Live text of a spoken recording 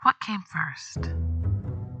came first?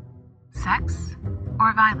 Sex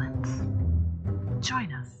or violence?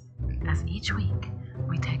 Join us as each week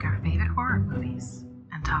we take our favorite horror movies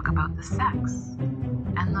and talk about the sex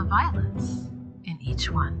and the violence in each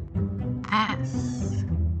one. This is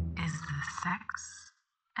the Sex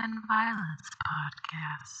and Violence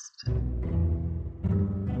Podcast.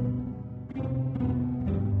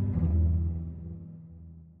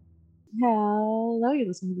 Hello, you're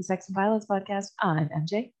listening to the Sex and Violence Podcast. I'm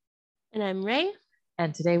MJ. And I'm Ray.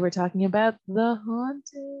 And today we're talking about The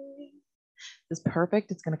Haunting. This is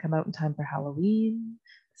perfect. It's going to come out in time for Halloween.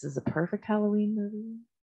 This is a perfect Halloween movie.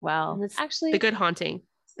 Well, it's actually, The Good Haunting.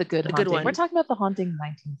 It's The Good Haunting. One. We're talking about The Haunting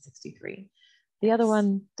 1963. The other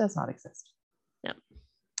one does not exist. Yep.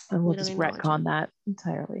 And we'll just retcon that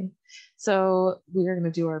entirely. So we're going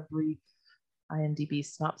to do our brief IMDb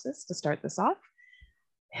synopsis to start this off.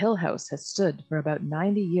 Hill House has stood for about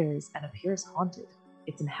 90 years and appears haunted.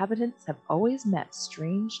 Its inhabitants have always met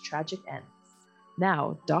strange, tragic ends.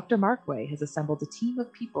 Now, Dr. Markway has assembled a team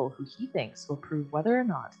of people who he thinks will prove whether or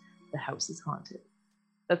not the house is haunted.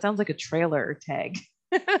 That sounds like a trailer tag.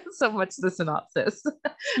 So much the synopsis.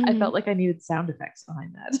 Mm-hmm. I felt like I needed sound effects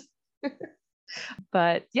behind that.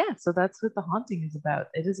 But yeah, so that's what The Haunting is about.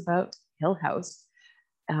 It is about Hill House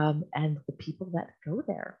and the people that go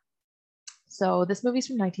there. So this movie's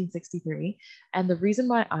from 1963, and the reason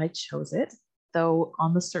why I chose it, though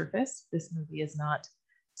on the surface, this movie is not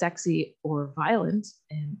sexy or violent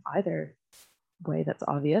in either way that's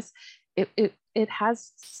obvious, it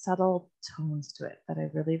has subtle tones to it that I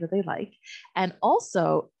really, really like. And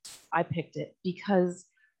also, I picked it because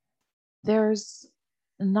there's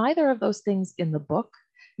neither of those things in the book.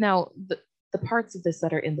 Now, the parts of this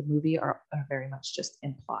that are in the movie are very much just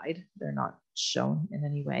implied. They're not shown in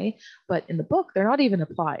any way. But in the book, they're not even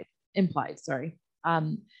implied.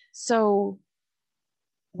 So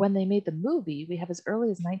when they made the movie, we have as early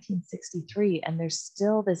as 1963, and there's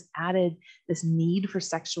still this need for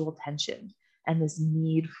sexual tension and this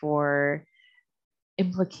need for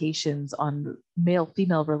implications on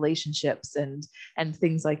male-female relationships and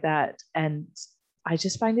things like that. And I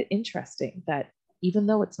just find it interesting that even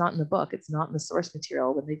though it's not in the book, it's not in the source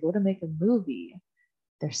material, when they go to make a movie,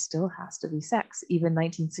 there still has to be sex, even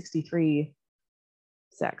 1963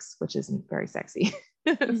 sex, which isn't very sexy.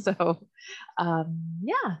 So,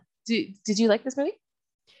 yeah. Did you like this movie?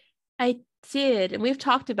 I did, and we've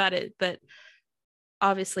talked about it, but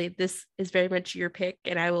obviously this is very much your pick,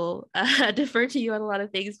 and I will defer to you on a lot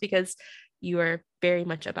of things because you are very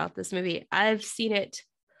much about this movie. I've seen it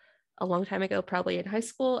a long time ago, probably in high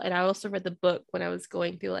school. And I also read the book when I was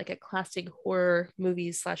going through like a classic horror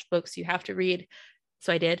movies / books you have to read.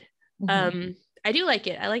 So I did. Mm-hmm. I do like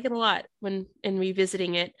it. I like it a lot when in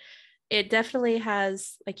revisiting it. It definitely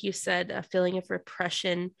has, like you said, a feeling of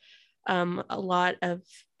repression, a lot of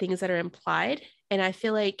things that are implied. And I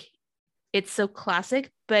feel like it's so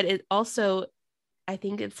classic, but it also, I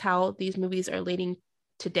think it's how these movies are leading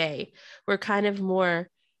today. We're kind of more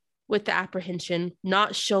with the apprehension,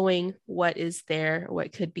 not showing what is there,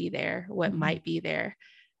 what could be there, what mm-hmm. might be there.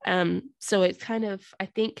 So it's kind of, I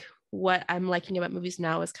think what I'm liking about movies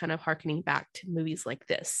now is kind of harkening back to movies like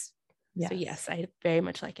this. Yes. So yes, I very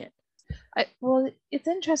much like it. Well, it's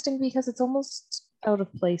interesting because it's almost out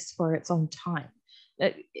of place for its own time.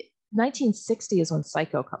 1960 is when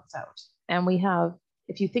Psycho comes out. And we have,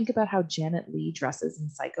 if you think about how Janet Leigh dresses in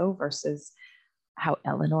Psycho versus how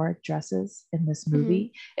Eleanor dresses in this movie,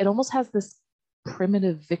 mm-hmm. it almost has this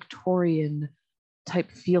primitive Victorian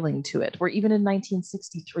type feeling to it, where even in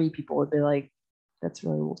 1963 people would be like, that's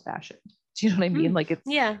really old fashioned. Do you know what I mean? Mm-hmm. Like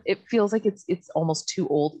it feels like it's almost too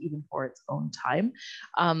old even for its own time.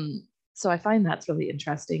 So I find that's really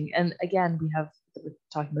interesting. And again, we're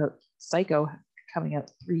talking about Psycho coming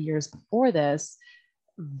out 3 years before this,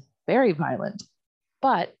 very violent,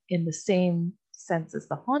 but in the same sense as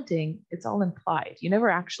The Haunting, it's all implied. You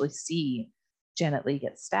never actually see Janet Leigh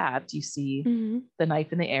get stabbed. You see mm-hmm. the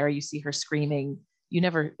knife in the air, you see her screaming.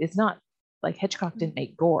 It's not like Hitchcock didn't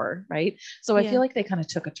make gore, right? So I feel like they kind of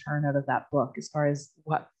took a turn out of that book as far as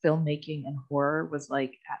what filmmaking and horror was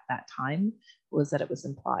like at that time, was that it was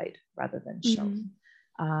implied rather than shown.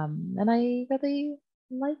 Mm-hmm. And I really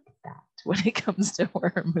like that when it comes to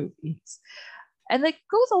horror movies. And it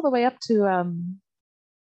goes all the way up to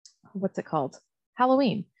what's it called?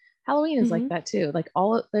 Halloween. Halloween is mm-hmm. like that too. Like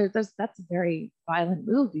that's a very violent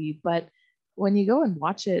movie, but when you go and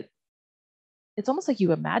watch it, it's almost like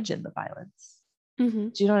you imagine the violence. Mm-hmm.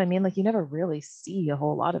 Do you know what I mean? Like you never really see a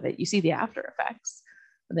whole lot of it. You see the after effects,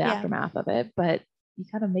 the aftermath of it, but you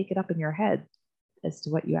kind of make it up in your head as to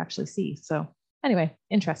what you actually see. So anyway,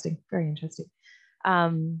 interesting, very interesting.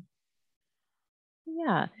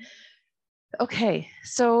 Yeah. Okay,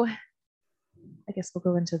 so I guess we'll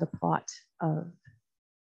go into the plot of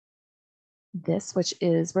this, which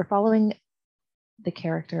is we're following the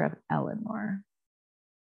character of Eleanor.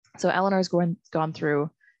 So Eleanor's gone through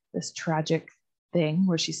this tragic thing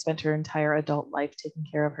where she spent her entire adult life taking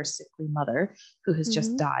care of her sickly mother who has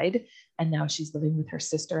just died, and now she's living with her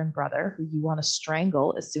sister and brother who you want to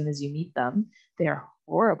strangle as soon as you meet them. They are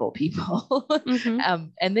horrible people.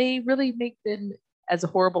 And they really make them as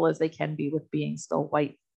horrible as they can be with being still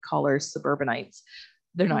white collar suburbanites.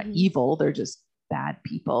 They're not evil, they're just bad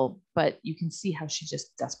people, but you can see how she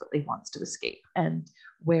just desperately wants to escape. And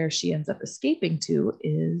where she ends up escaping to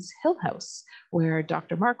is Hill House, where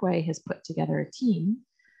Dr. Markway has put together a team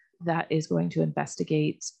that is going to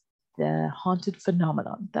investigate the haunted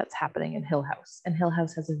phenomenon that's happening in Hill House. And Hill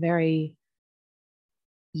House has a very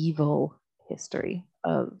evil history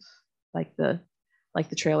of, like the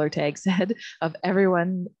trailer tag said, of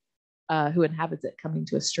everyone who inhabits it coming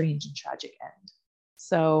to a strange and tragic end.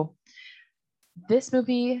 So this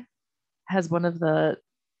movie has one of the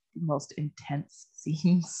most intense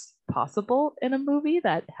scenes possible in a movie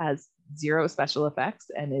that has zero special effects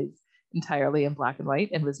and is entirely in black and white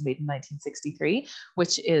and was made in 1963,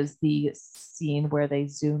 which is the scene where they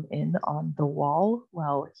zoom in on the wall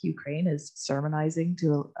while Hugh Crane is sermonizing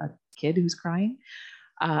to a kid who's crying.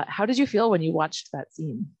 How did you feel when you watched that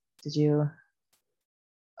scene?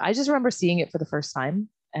 I just remember seeing it for the first time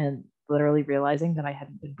and literally realizing that I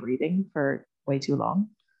hadn't been breathing for way too long.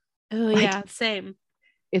 Oh, yeah, same.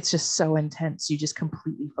 It's just so intense. You just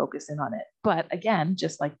completely focus in on it. But again,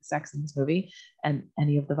 just like the sex in this movie and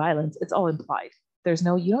any of the violence, it's all implied.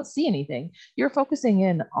 You don't see anything. You're focusing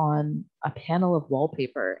in on a panel of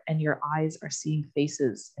wallpaper and your eyes are seeing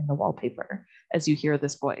faces in the wallpaper as you hear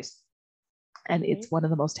this voice. And it's one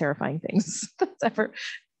of the most terrifying things that's ever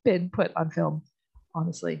been put on film.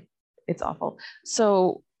 Honestly, it's awful.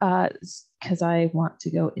 So, because I want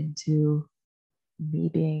to go into me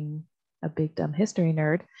being a big dumb history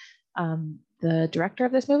nerd, the director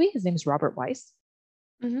of this movie, his name is Robert Weiss,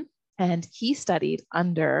 and he studied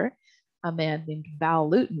under a man named Val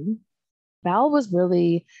Lewton. Val was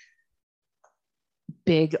really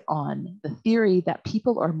big on the theory that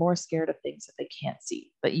people are more scared of things that they can't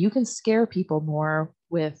see, that you can scare people more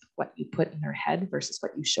with what you put in their head versus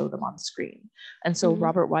what you show them on screen. And so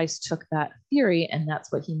Robert Weiss took that theory, and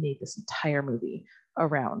that's what he made this entire movie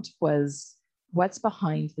around, was what's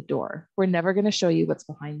behind the door. We're never going to show you what's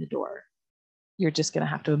behind the door. You're just going to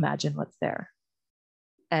have to imagine what's there.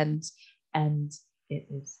 And it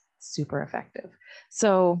is super effective.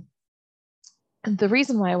 So the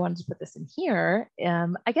reason why I wanted to put this in here,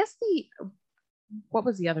 I guess what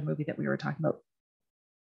was the other movie that we were talking about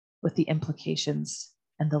with the implications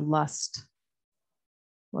and the lust?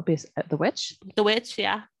 What is The Witch? The Witch,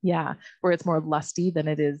 yeah. Yeah, where it's more lusty than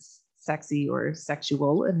it is sexy or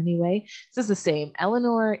sexual in any way. This is the same.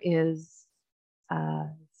 Eleanor is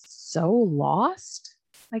so lost,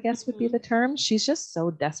 I guess would be the term. She's just so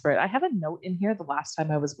desperate. I have a note in here the last time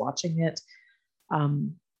I was watching it.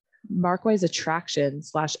 Markway's attraction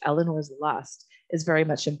 / Eleanor's lust is very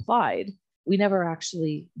much implied. We never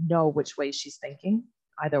actually know which way she's thinking.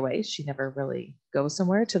 Either way, she never really goes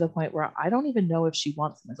somewhere, to the point where I don't even know if she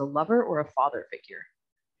wants him as a lover or a father figure.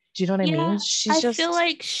 Do you know what I mean? I feel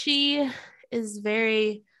like she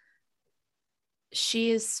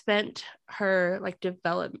has spent her like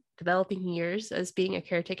developing years as being a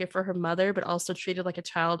caretaker for her mother, but also treated like a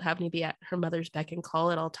child, having to be at her mother's beck and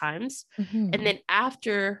call at all times. And then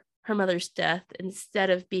after her mother's death, instead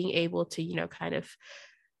of being able to, kind of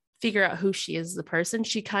figure out who she is as a person,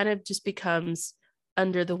 she kind of just becomes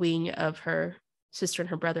under the wing of her sister and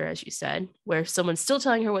her brother, as you said, where someone's still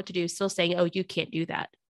telling her what to do, still saying, oh, you can't do that.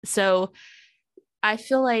 So I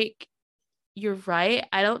feel like you're right.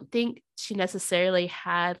 I don't think she necessarily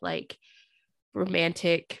had like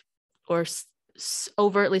romantic or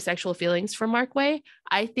overtly sexual feelings for Markway.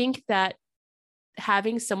 I think that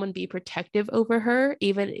having someone be protective over her,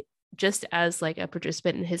 even just as like a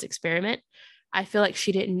participant in his experiment, I feel like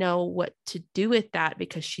she didn't know what to do with that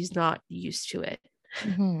because she's not used to it.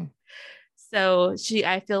 So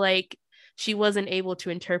I feel like she wasn't able to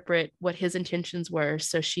interpret what his intentions were.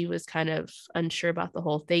 So she was kind of unsure about the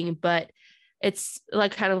whole thing. But it's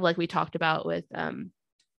like kind of like we talked about with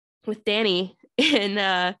Danny in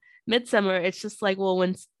Midsommar. It's just like, well,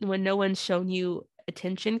 when no one's shown you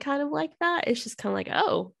attention kind of like that, it's just kind of like,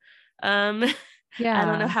 oh, yeah, I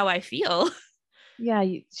don't know how I feel. Yeah,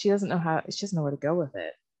 she doesn't know where to go with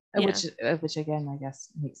it. Which again, I guess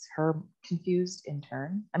makes her confused in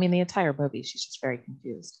turn. I mean, the entire movie, she's just very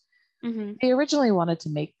confused. They originally wanted to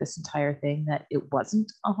make this entire thing that it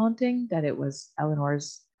wasn't a haunting, that it was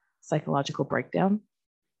Eleanor's psychological breakdown.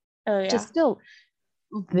 Oh, which yeah. is still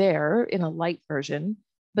there in a light version,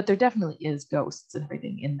 but there definitely is ghosts and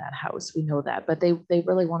everything in that house. We know that, but they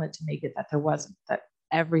really wanted to make it that there wasn't, that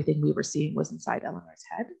everything we were seeing was inside Eleanor's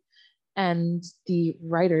head. And the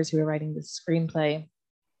writers who were writing the screenplay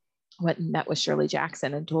went and met with Shirley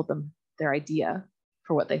Jackson and told them their idea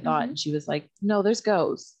for what they thought. And she was like, no, there's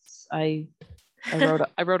ghosts. I wrote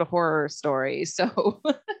a horror story, so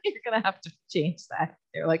you're gonna have to change that.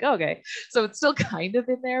 They're like, okay. So it's still kind of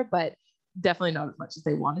in there, but definitely not as much as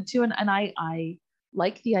they wanted to. And I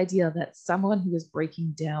like the idea that someone who is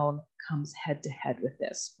breaking down comes head to head with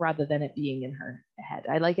this rather than it being in her head.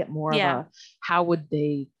 I like it more of a, how would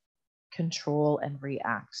they control and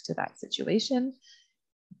react to that situation?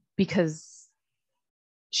 Because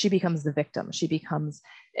she becomes the victim. She becomes,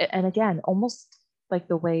 and again, almost like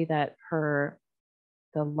the way that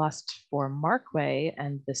the lust for Markway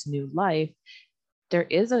and this new life, there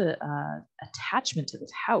is a attachment to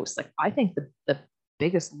this house. Like, I think the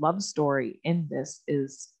biggest love story in this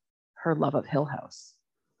is her love of Hill House.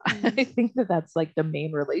 I think that's like the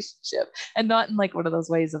main relationship, and not in like one of those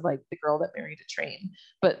ways of like the girl that married a train,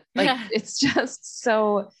 but like it's just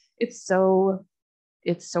so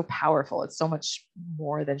powerful. It's so much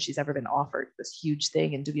more than she's ever been offered, this huge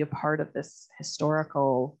thing. And to be a part of this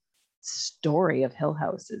historical story of Hill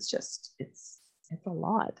House is just, it's a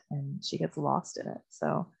lot, and she gets lost in it.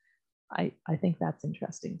 So I think that's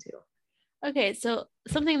interesting too. Okay, so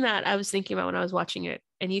something that I was thinking about when I was watching it,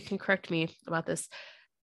 and you can correct me about this,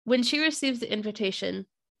 when she receives the invitation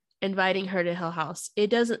inviting her to Hill House, it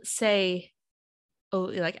doesn't say, oh,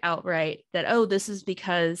 like outright that, oh, this is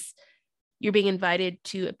because you're being invited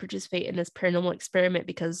to participate in this paranormal experiment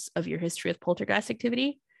because of your history with poltergeist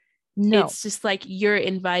activity. No, it's just like, you're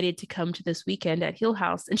invited to come to this weekend at Hill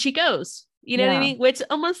House, and she goes. You know what I mean? Which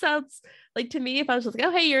almost sounds like, to me, if I was like, oh,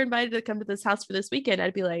 hey, you're invited to come to this house for this weekend,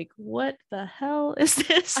 I'd be like, what the hell is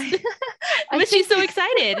this? But she's so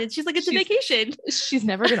excited. And she's like, it's a vacation. She's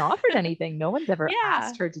never been offered anything. No one's ever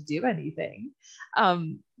asked her to do anything.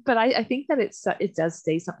 But I think that it does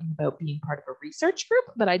say something about being part of a research group,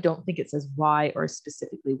 but I don't think it says why or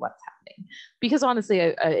specifically what's happening. Because honestly,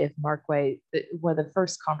 if Markway, the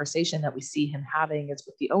first conversation that we see him having is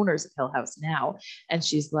with the owners of Hill House now, and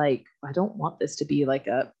she's like, I don't want this to be like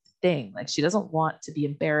a thing. Like, she doesn't want to be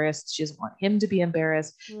embarrassed. She doesn't want him to be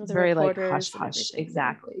embarrassed. It's very like hush hush.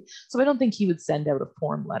 Exactly. So I don't think he would send out a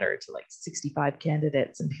form letter to like 65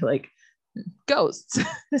 candidates and be like, ghosts.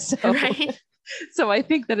 So I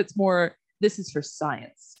think that it's more, this is for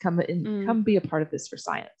science. Come be a part of this for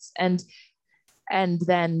science. And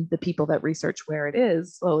then the people that research where it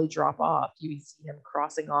is slowly drop off. You see him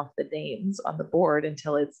crossing off the names on the board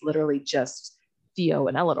until it's literally just Theo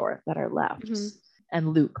and Eleanor that are left,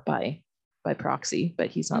 and Luke by proxy, but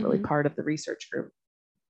he's not really part of the research group.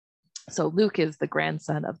 So Luke is the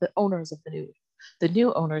grandson of the owners of the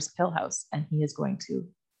new owners of Hill House, and he is going to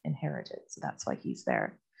inherit it. So that's why he's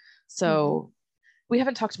there. So we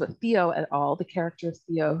haven't talked about Theo at all, the character of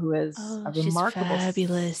Theo, who is a remarkable,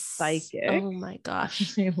 fabulous psychic. Oh my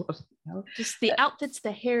gosh. Just the outfits,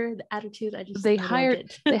 the hair, the attitude. They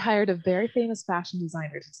hired a very famous fashion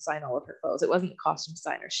designer to design all of her clothes. It wasn't a costume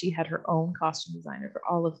designer. She had her own costume designer for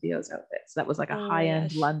all of Theo's outfits. That was like a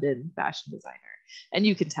high-end London fashion designer. And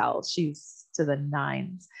you can tell she's to the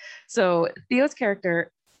nines. So Theo's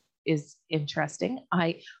character is interesting.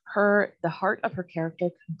 The heart of her character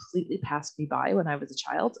completely passed me by when I was a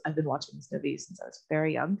child. I've been watching this movie since I was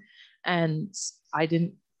very young, and I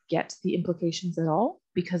didn't get the implications at all,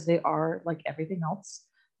 because they are, like everything else,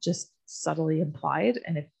 just subtly implied.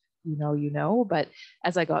 And if you know, you know. But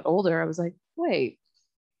as I got older, I was like, wait,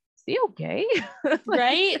 is Theo gay?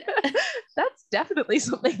 Right? That's definitely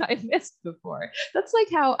something I've missed before. That's like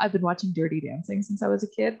how I've been watching Dirty Dancing since I was a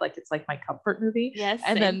kid. Like, it's like my comfort movie. Yes.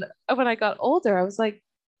 And then when I got older, I was like,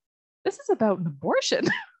 this is about an abortion.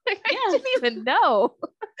 I didn't even know.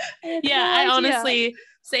 I honestly,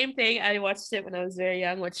 same thing. I watched it when I was very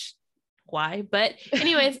young, which why? But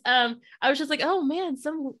anyways, I was just like, oh man,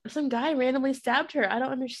 some guy randomly stabbed her. I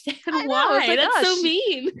don't understand why. Like, that's so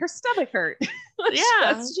mean. Her stomach hurt.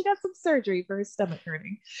 She got some surgery for her stomach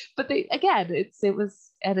hurting. But anyway.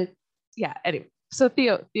 So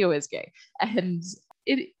Theo is gay, and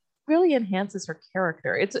it really enhances her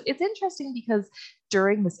character. It's interesting because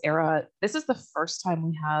during this era, this is the first time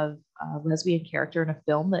we have a lesbian character in a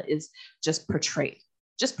film that is just portrayed.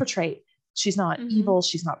 She's not evil.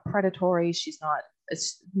 She's not predatory. She's not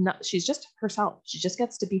It's not, she's just herself. She just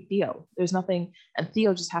gets to be Theo. There's nothing, and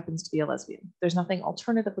Theo just happens to be a lesbian. There's nothing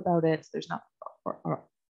alternative about it. There's not or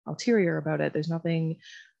ulterior about it. There's nothing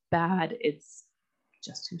bad. It's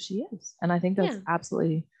just who she is. And I think that's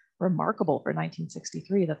absolutely remarkable for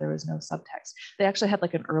 1963 that there was no subtext. They actually had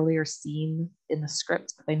like an earlier scene in the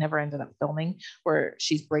script that they never ended up filming where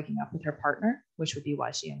she's breaking up with her partner, which would be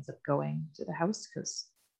why she ends up going to the house, because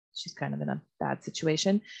she's kind of in a bad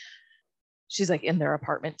situation. She's like in their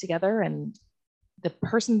apartment together and the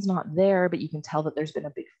person's not there, but you can tell that there's been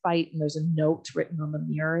a big fight and there's a note written on the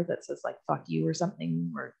mirror that says like, fuck you or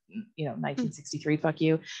something, or, 1963, fuck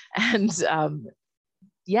you. And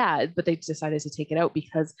but they decided to take it out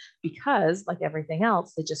because like everything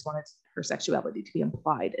else, they just wanted her sexuality to be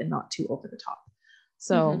implied and not too over the top.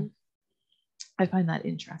 So I find that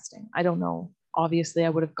interesting. I don't know. Obviously I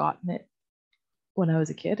would have gotten it when I was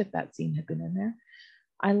a kid if that scene had been in there.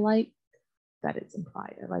 I like that it's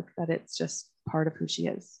implied. I like that it's just part of who she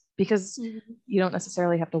is, because you don't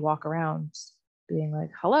necessarily have to walk around being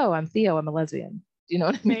like, hello, I'm Theo, I'm a lesbian. Do you know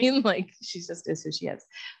what I mean? Right. Like she just is who she is.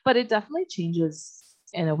 But it definitely changes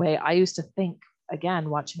in a way. I used to think,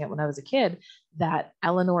 again, watching it when I was a kid, that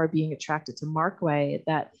Eleanor being attracted to Markway,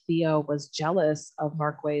 that Theo was jealous of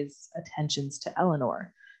Markway's attentions to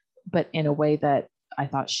Eleanor, but in a way that I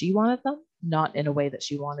thought she wanted them, not in a way that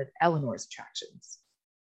she wanted Eleanor's attractions.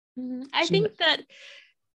 I think that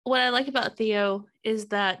what I like about Theo is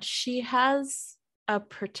that she has a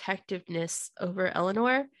protectiveness over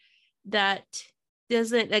Eleanor that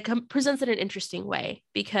presents in an interesting way,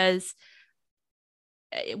 because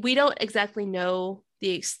we don't exactly know the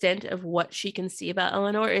extent of what she can see about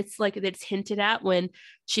Eleanor. It's like it's hinted at when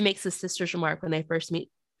she makes the sister's remark when they first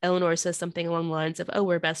meet. Eleanor says something along the lines of, oh,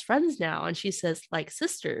 we're best friends now. And she says, like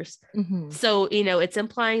sisters. So, it's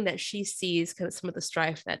implying that she sees kind of some of the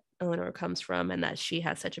strife that Eleanor comes from and that she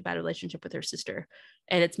has such a bad relationship with her sister.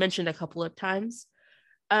 And it's mentioned a couple of times.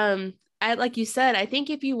 Like you said, I think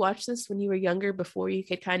if you watch this when you were younger, before you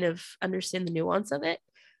could kind of understand the nuance of it,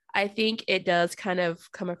 I think it does kind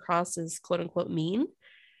of come across as quote unquote mean.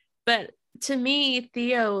 But to me,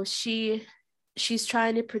 Theo, she's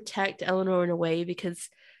trying to protect Eleanor in a way because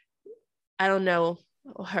I don't know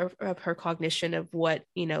her cognition of what,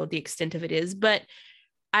 the extent of it is, but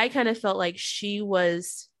I kind of felt like she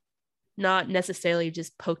was not necessarily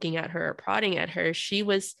just poking at her or prodding at her. She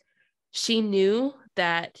knew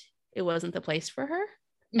that it wasn't the place for her.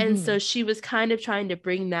 And so she was kind of trying to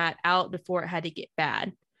bring that out before it had to get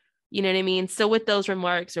bad. You know what I mean? So with those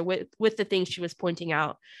remarks or with the things she was pointing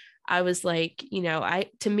out, I was like,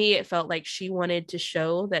 to me, it felt like she wanted to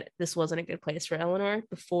show that this wasn't a good place for Eleanor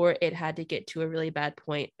before it had to get to a really bad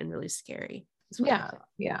point and really scary. Yeah.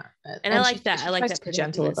 And I like that. I like that. She's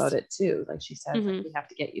gentle about it too. Like she said, like, we have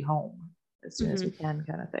to get you home as soon as we can,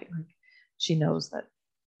 kind of thing. Like she knows that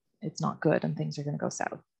it's not good and things are going to go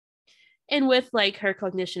south. And with like her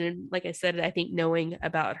cognition, and like I said, I think knowing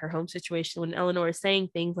about her home situation, when Eleanor is saying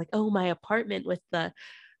things like, oh, my apartment with the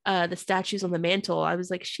statues on the mantle, I was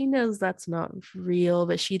like, she knows that's not real,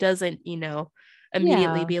 but she doesn't,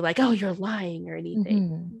 immediately be like, oh, you're lying or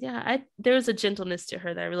anything. There was a gentleness to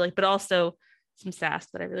her that I really liked, but also some sass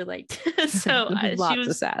that I really liked. So lots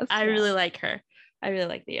of sass. I really like her. I really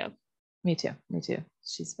like Theo. Me too.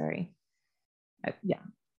 She's very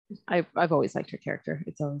I've always liked her character.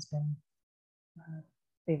 It's always been a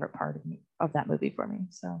favorite part of that movie for me.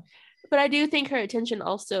 So, but I do think her attention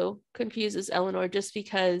also confuses Eleanor, just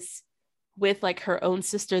because with like her own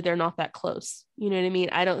sister, they're not that close. You know what I mean?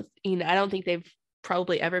 I don't think they've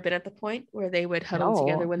probably ever been at the point where they would huddle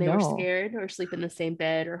together when they were scared, or sleep in the same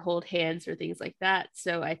bed, or hold hands, or things like that.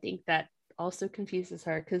 So I think that also confuses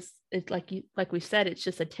her, because it's like we said, it's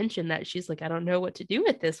just attention that she's like, I don't know what to do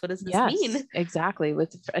with this. What does this mean? Exactly.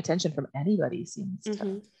 With attention from anybody seems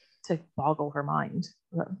to boggle her mind.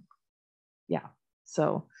 Yeah.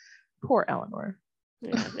 So poor Eleanor.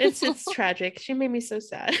 Yeah, it's tragic. She made me so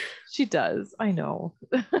sad. She does. I know.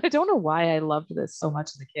 I don't know why I loved this so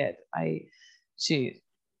much as a kid. I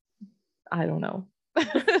don't know.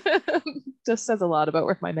 Just says a lot about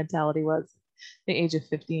where my mentality was at the age of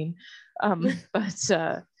 15.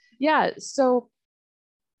 So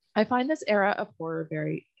I find this era of horror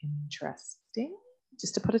very interesting.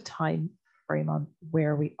 Just to put a time frame on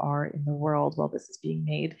where we are in the world while this is being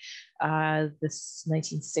made. This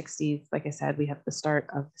 1960s, like I said, we have the start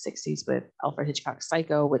of the 60s with Alfred Hitchcock's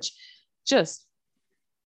Psycho, which just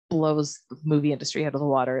blows the movie industry out of the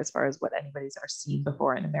water as far as what anybody's ever seen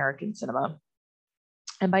before in American cinema.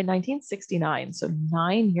 And by 1969, so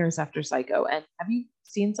 9 years after Psycho, and have you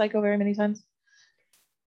seen Psycho very many times?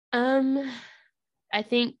 I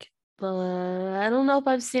think but I don't know if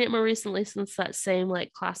I've seen it more recently since that same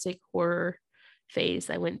like classic horror phase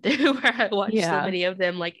I went through where I watched so many of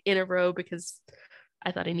them like in a row because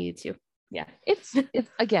I thought I needed to. Yeah. It's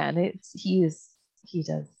again, he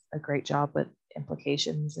does a great job with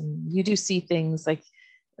implications, and you do see things like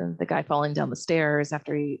the guy falling down the stairs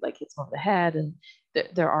after he like hits him over the head, and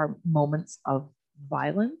there are moments of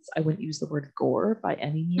violence. I wouldn't use the word gore by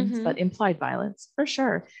any means, but implied violence for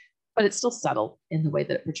sure. But it's still subtle in the way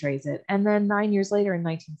that it portrays it. And then 9 years later, in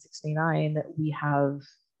 1969, we have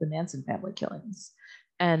the Manson family killings,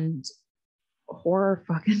 and horror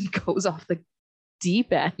fucking goes off the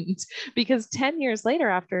deep end because 10 years later,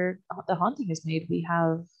 after The Haunting is made, we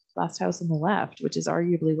have Last House on the Left, which is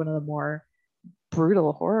arguably one of the more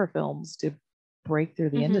brutal horror films to break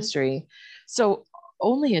through the industry. So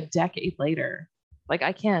only a decade later, like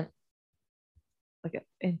I can't, like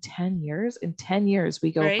in 10 years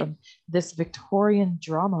we go from this Victorian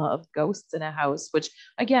drama of ghosts in a house, which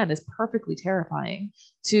again is perfectly terrifying,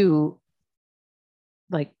 to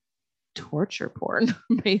like torture porn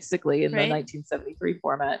basically in the 1973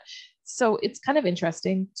 format. So it's kind of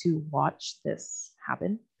interesting to watch this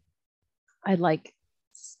happen. I like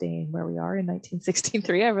staying where we are in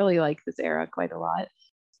 1963. I really like this era quite a lot,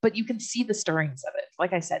 but you can see the stirrings of it.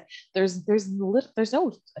 Like I said, there's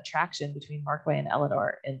no attraction between Markway and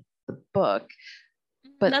Eleanor in the book,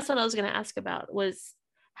 but that's what I was going to ask about, was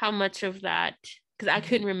how much of that, because I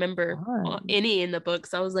couldn't remember any in the book,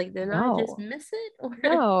 so I was like, did I just miss it? Or?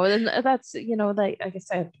 No, and that's, you know, like I guess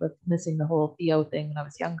I had with missing the whole Theo thing when I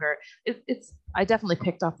was younger. I definitely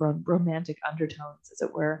picked up romantic undertones, as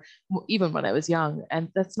it were, even when I was young, and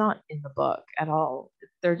that's not in the book at all.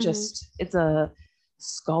 They're just it's a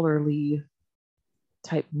scholarly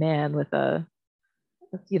type man with a,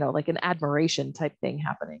 you know, like an admiration type thing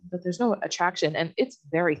happening, but there's no attraction, and it's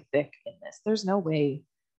very thick in this. There's no way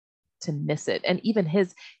to miss it. And even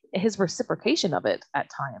his reciprocation of it at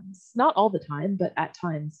times, not all the time, but at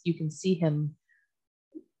times you can see him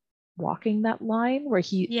walking that line where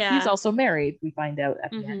he's also married, we find out at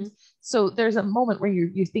the end. So there's a moment where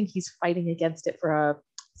you think he's fighting against it for a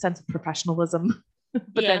sense of professionalism,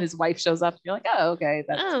 but then his wife shows up and you're like, oh, okay,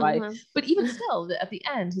 that's why. But even still, at the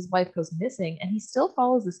end, his wife goes missing and he still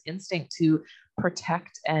follows this instinct to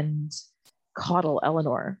protect and coddle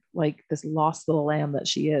Eleanor like this lost little lamb that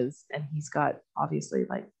she is. And he's got obviously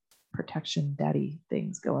like protection daddy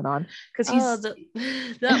things going on, because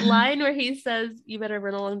he's that line where he says, you better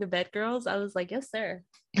run along the bed, girls. I was like, yes sir,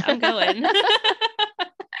 I'm going.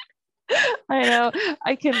 I know,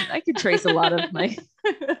 I can trace a lot of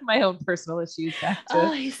my own personal issues back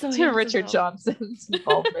to Richard Johnson's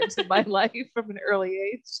involvement in my life from an early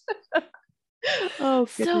age. Oh,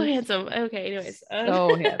 goodness. So handsome. Okay, anyways,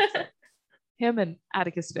 so handsome. Him and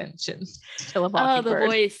Atticus Finch and Kill a Mockingbird. Oh, the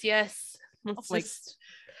voice, yes. Let's like just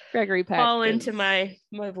Gregory Peck fall into my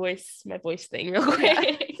voice thing real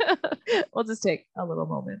quick. We'll just take a little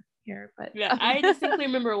moment here, but yeah, I distinctly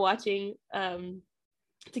remember watching To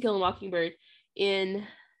Kill a Mockingbird in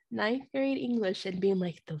 9th grade English and being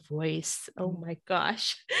like, the voice, oh my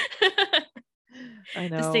gosh. I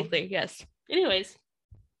know, distinctly, yes. Anyways,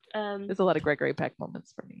 there's a lot of Gregory Peck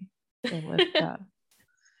moments for me. With, yeah,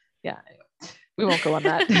 anyway. We won't go on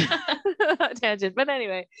that tangent, but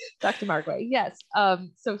anyway, back to Markway. Yes,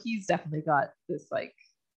 so he's definitely got this like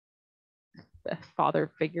father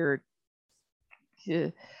figure.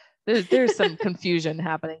 There's some confusion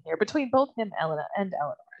happening here between both him and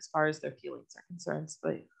Eleanor as far as their feelings are concerned,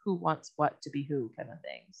 but who wants what to be who kind of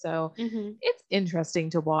thing. So it's interesting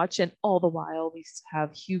to watch, and all the while we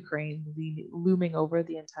have Hugh Crane looming over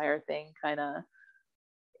the entire thing, kind of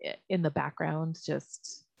in the background,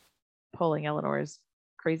 just pulling Eleanor's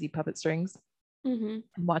crazy puppet strings and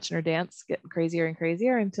watching her dance get crazier and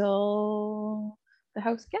crazier until the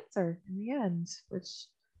house gets her in the end, which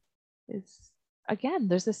is, again,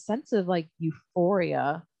 there's a sense of like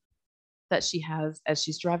euphoria that she has as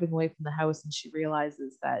she's driving away from the house and she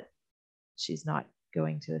realizes that she's not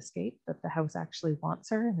going to escape, that the house actually wants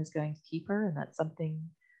her and is going to keep her, and that something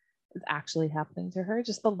is actually happening to her.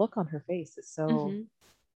 Just the look on her face is so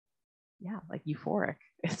like euphoric.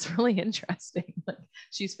 It's really interesting. Like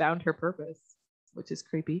she's found her purpose, which is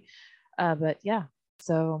creepy. But yeah,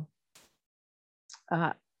 so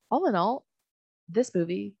all in all, this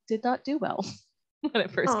movie did not do well when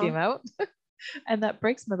it first came out. And that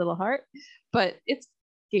breaks my little heart. But it's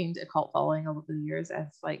gained a cult following over the years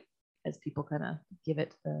as people kind of give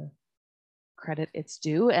it the credit it's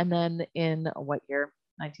due. And then in what year?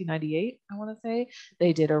 1998, I want to say,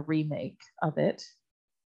 they did a remake of it,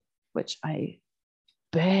 which I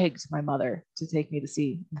begged my mother to take me to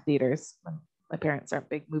see in the theaters my parents aren't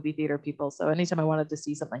big movie theater people. So anytime I wanted to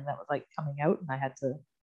see something that was like coming out and I had to,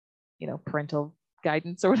 parental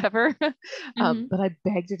guidance or whatever, but I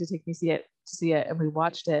begged her to take me to see it. And we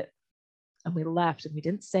watched it and we left and we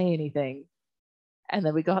didn't say anything. And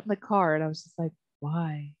then we got in the car and I was just like,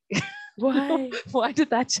 why? Why did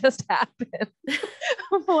that just happen?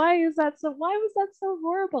 Why was that so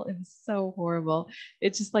horrible? It was so horrible.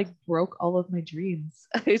 It just like broke all of my dreams.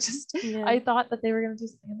 I thought that they were going to do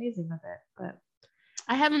something amazing with it, but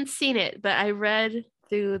I haven't seen it, but I read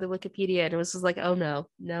through the Wikipedia and it was just like, oh no.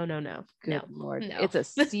 Good Lord. No. It's a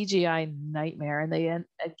CGI nightmare. And they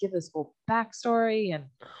give this whole backstory and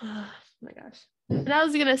oh my gosh. And I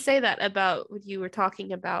was going to say that about what you were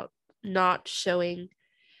talking about not showing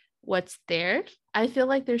what's there. I feel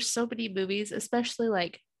like there's so many movies, especially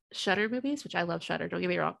like Shudder movies, which I love Shudder, don't get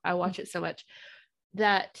me wrong, I watch it so much,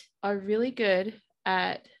 that are really good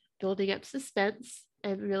at building up suspense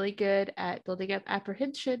and really good at building up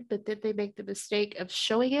apprehension, but then they make the mistake of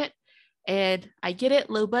showing it. And I get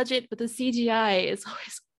it, low budget, but the CGI is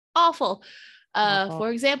always awful.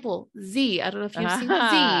 For example, Z. I don't know if you've seen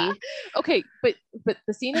Z. Okay, but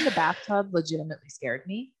the scene in the bathtub legitimately scared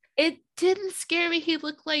me. It didn't scare me. He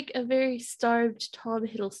looked like a very starved Tom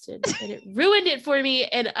Hiddleston, and it ruined it for me.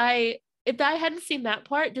 And if I hadn't seen that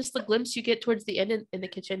part, just the glimpse you get towards the end in the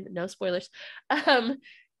kitchen, no spoilers,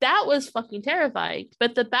 that was fucking terrifying.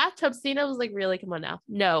 But the bathtub scene, I was like, really? Come on now.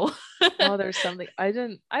 No. Oh, there's something I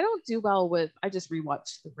don't do well with. I just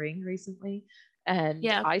rewatched The Ring recently, and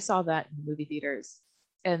I saw that in movie theaters.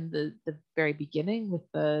 And the very beginning with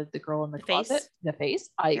the girl in the closet, the face.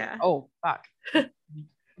 Oh fuck.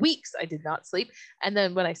 Weeks I did not sleep. And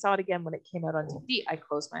then when I saw it again when it came out on TV, I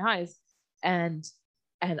closed my eyes and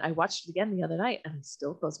I watched it again the other night and I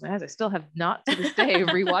still closed my eyes. I still have not to this day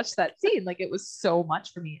rewatched that scene. Like, it was so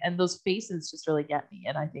much for me, and those faces just really get me.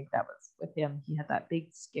 And I think that was with him. He had that big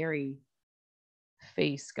scary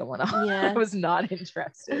face going on. I was not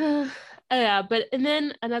interested. And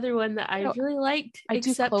then another one that I really liked, I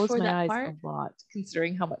do close my eyes a lot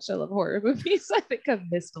considering how much I love horror movies. I think I've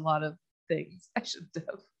missed a lot of things I should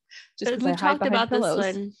have. Just we talked about pillows.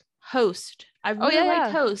 This one, Host. I really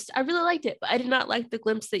liked Host. I really liked it, but I did not like the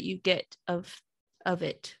glimpse that you get of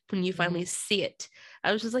it when you finally see it.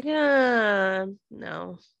 I was just like,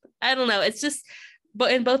 no, I don't know. It's just,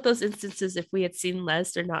 but in both those instances, if we had seen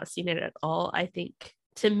less or not seen it at all, I think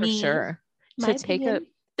to me, to take opinion,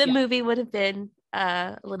 the movie would have been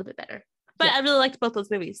a little bit better. But I really liked both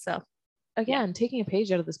those movies. So again, taking a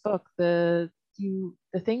page out of this book, the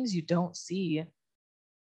things you don't see.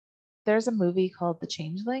 There's a movie called The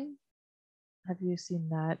Changeling. Have you seen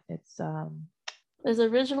that? It's there's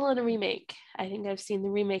an original and a remake. I think I've seen the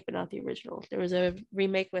remake, but not the original. There was a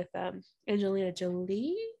remake with Angelina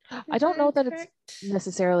Jolie. I don't know that it's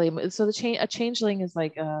necessarily. So a changeling is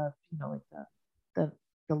like like the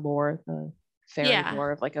lore, the fairy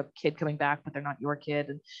lore of like a kid coming back, but they're not your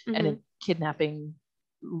kid, and a kidnapping.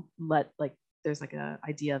 There's like a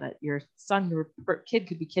idea that your son or kid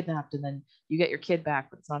could be kidnapped, and then you get your kid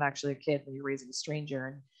back, but it's not actually your kid, and you're raising a stranger.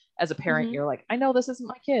 And as a parent, you're like, I know this isn't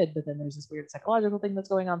my kid, but then there's this weird psychological thing that's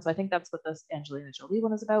going on. So I think that's what this Angelina Jolie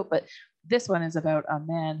one is about. But this one is about a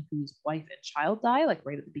man whose wife and child die, like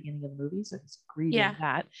right at the beginning of the movie. So he's grieving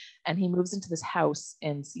that, and he moves into this house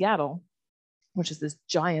in Seattle, which is this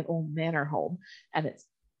giant old manor home, and it's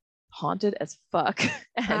haunted as fuck.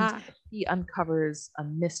 And he uncovers a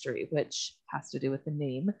mystery which has to do with the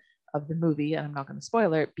name of the movie, and I'm not going to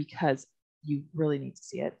spoil it because you really need to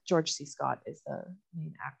see it. George C. Scott is the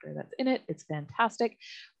main actor that's in it. It's fantastic.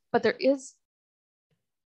 But there is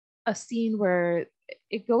a scene where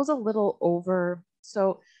it goes a little over.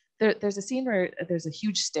 So there's a scene where there's a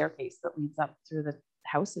huge staircase that leads up through the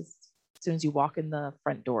house. As soon as you walk in the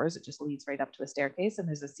front doors, it just leads right up to a staircase. And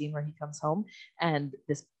there's a scene where he comes home and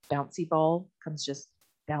this bouncy ball comes just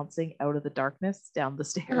bouncing out of the darkness down the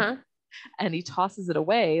stairs. And he tosses it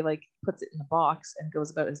away, like puts it in a box and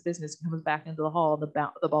goes about his business, comes back into the hall, and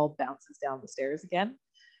the ball bounces down the stairs again.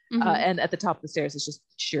 And at the top of the stairs is just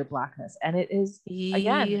sheer blackness. And it is,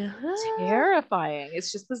 again, terrifying.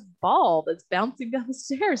 It's just this ball that's bouncing down the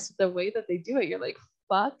stairs. The way that they do it, you're like,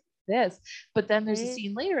 fuck this. But then there's a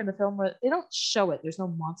scene later in the film where they don't show it. There's no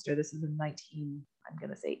monster. This is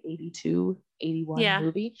a 82, 81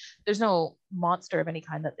 movie. There's no monster of any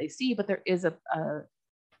kind that they see, but there is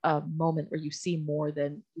a moment where you see more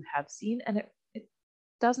than you have seen, and it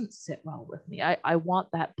doesn't sit well with me. I want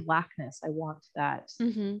that blackness. I want that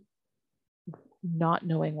not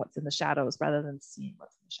knowing what's in the shadows rather than seeing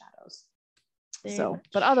what's in the shadows.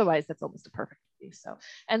 But otherwise that's almost a perfect movie. So,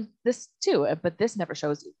 and this too, but this never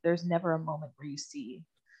shows you. There's never a moment where you see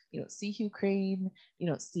You don't see Hugh Crane. You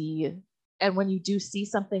don't see, and when you do see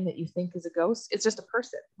something that you think is a ghost, it's just a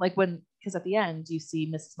person. Like because at the end you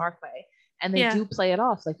see Mrs. Markway, and they do play it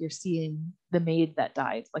off like you're seeing the maid that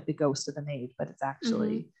died, like the ghost of the maid, but it's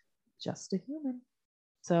actually just a human.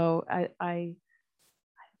 So I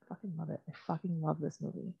fucking love it. I fucking love this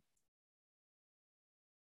movie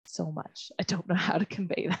so much. I don't know how to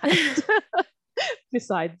convey that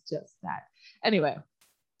besides just that. Anyway,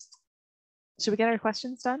 should we get our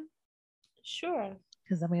questions done? Sure.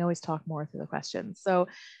 Because then we always talk more through the questions. So,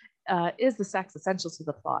 is the sex essential to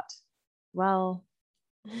the plot? Well,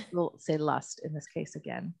 we'll say lust in this case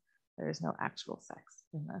again. There is no actual sex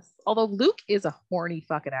in this. Although Luke is a horny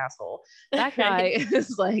fucking asshole. That guy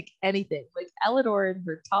is like anything. Like Eleanor in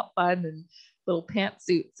her top bun and little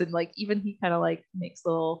pantsuits, and like even he kind of like makes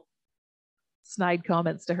little snide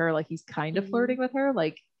comments to her, like he's kind of flirting with her,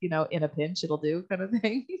 like, you know, in a pinch it'll do kind of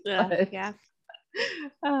thing. Yeah.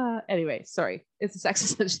 Anyway, sorry. Is the sex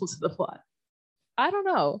essential to the plot? I don't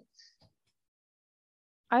know.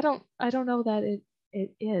 I don't know that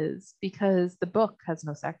it is, because the book has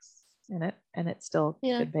no sex in it, and it still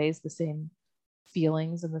conveys the same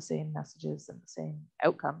feelings and the same messages and the same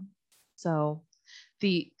outcome. So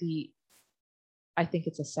the I think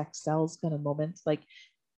it's a sex sells kind of moment. Like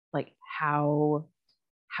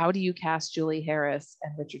how do you cast Julie Harris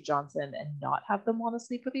and Richard Johnson and not have them want to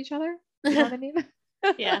sleep with each other? You know what I mean?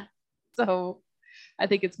 Yeah. So I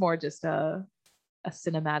think it's more just a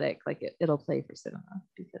cinematic, like it'll play for cinema,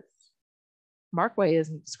 because Markway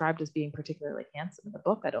isn't described as being particularly handsome in the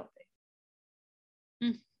book, I don't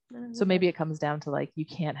think. So maybe it comes down to like, you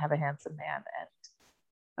can't have a handsome man and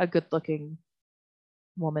a good looking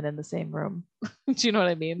woman in the same room. Do you know what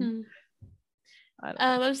I mean?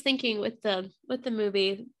 I was thinking with the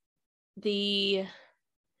movie, the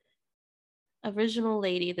original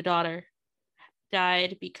lady, the daughter,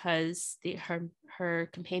 died because her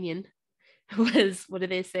companion was, what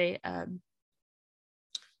did they say?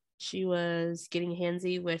 She was getting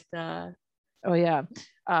handsy with out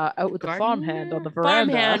with the farmhand on the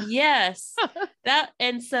veranda. Farmhand, yes.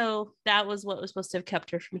 So that was what was supposed to have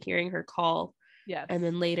kept her from hearing her call. Yes. And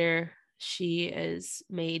then later she is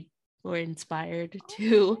made or inspired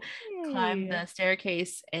to climb the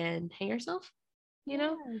staircase and hang herself, you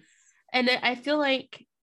know? And I feel like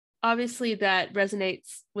obviously that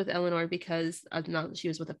resonates with Eleanor, because not that she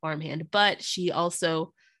was with a farmhand, but she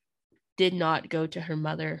also did not go to her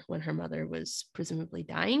mother when her mother was presumably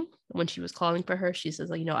dying. When she was calling for her, she says,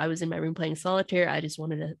 like, you know, I was in my room playing solitaire. I just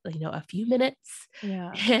wanted a few minutes.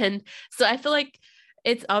 Yeah. And so I feel like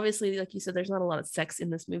it's obviously, like you said, there's not a lot of sex in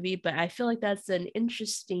this movie, but I feel like that's an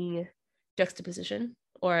interesting juxtaposition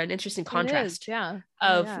or an interesting contrast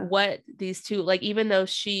what these two, like, even though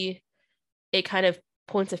it kind of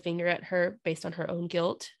points a finger at her based on her own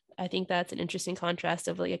guilt. I think that's an interesting contrast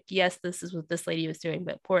of like, yes, this is what this lady was doing,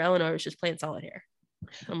 but poor Eleanor was just playing solitaire.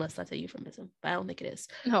 Unless that's a euphemism, but I don't think it is.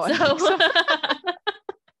 No, I think so.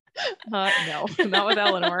 No, not with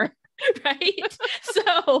Eleanor. Right.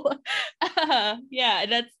 So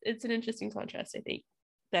it's an interesting contrast, I think,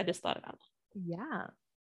 that I just thought about. Yeah.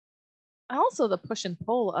 Also the push and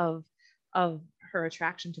pull of her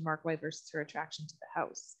attraction to Markway versus her attraction to the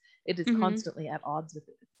house. It is constantly at odds with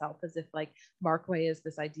itself, as if like Markway is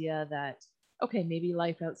this idea that, okay, maybe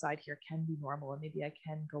life outside here can be normal, and maybe I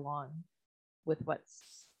can go on with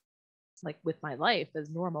what's like with my life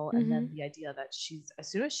as normal. And then the idea that she's,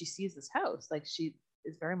 as soon as she sees this house, like she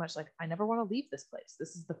is very much like, I never want to leave this place.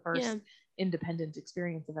 This is the first independent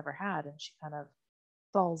experience I've ever had. And she kind of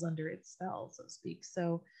falls under its spell, so to speak.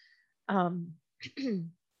 So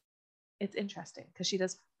it's interesting because she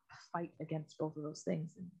does fight against both of those things.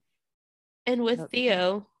 And with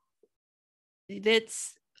Theo,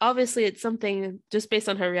 it's something just based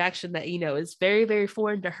on her reaction that, you know, is very, very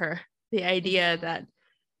foreign to her. The idea that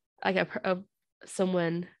like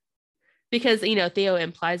someone, because, you know, Theo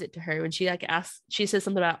implies it to her when she like asks, she says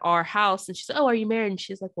something about our house and she's like, oh, are you married? And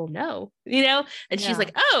she's like, well, no, you know, and she's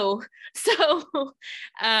like, oh, so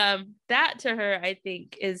that to her, I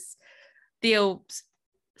think, is Theo's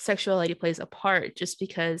sexuality plays a part, just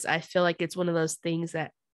because I feel like it's one of those things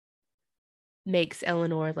that makes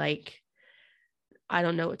Eleanor like, I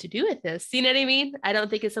don't know what to do with this. You know what I mean? I don't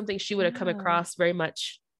think it's something she would have come across very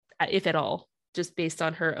much, if at all, just based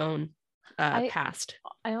on her own past.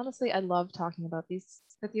 I honestly, I love talking about these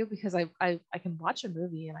with you because I can watch a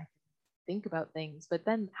movie and I can think about things, but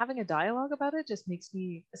then having a dialogue about it just makes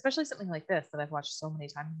me, especially something like this that I've watched so many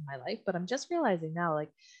times in my life, but I'm just realizing now,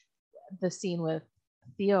 like the scene with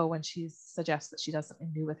Theo when she suggests that she does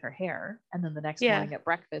something new with her hair, and then the next morning at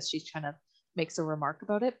breakfast she kind of makes a remark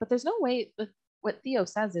about it, but there's no way what Theo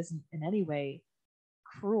says isn't in any way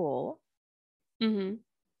cruel,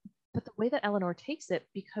 but the way that Eleanor takes it,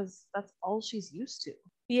 because that's all she's used to.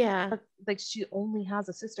 Yeah. Like she only has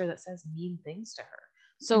a sister that says mean things to her.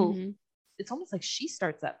 So it's almost like she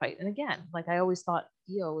starts that fight. And again, like I always thought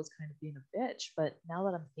Theo was kind of being a bitch, but now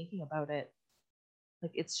that I'm thinking about it,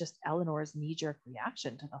 like it's just Eleanor's knee-jerk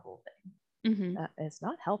reaction to the whole thing. It's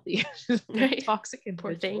not healthy. Right. Toxic and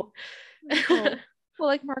poor thing. well,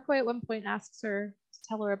 like Markway at one point asks her to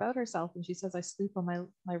tell her about herself, and she says, "I sleep on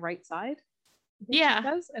my right side." Yeah. She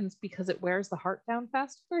says, and it's because it wears the heart down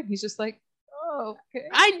faster. And he's just like, "Oh, okay."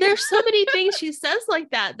 There's so many things she says like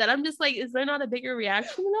that I'm just like, is there not a bigger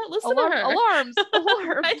reaction to that? Listen to her. Alarms.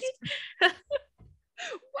 Right? What?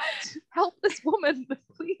 Help this woman,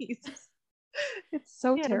 please. It's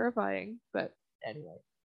so terrifying. But anyway,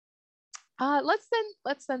 let's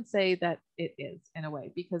then say that it is, in a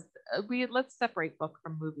way, because let's separate book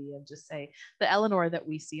from movie and just say the Eleanor that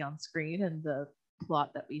we see on screen and the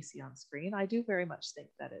plot that we see on screen. I do very much think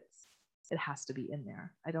that it has to be in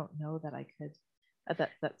there. I don't know that I could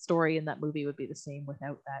that story in that movie would be the same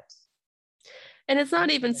without that. And it's not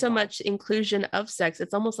even so much inclusion of sex,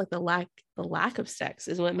 it's almost like the lack of sex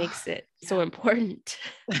is what makes it so important.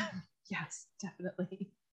 Yes,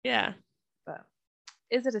 definitely. Yeah. But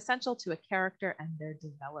is it essential to a character and their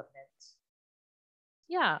development?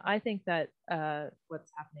 Yeah, I think that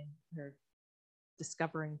what's happening, her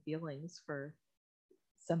discovering feelings for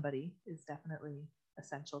somebody, is definitely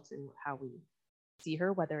essential to how we see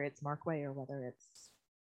her, whether it's Markway or whether it's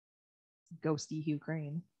ghosty Hugh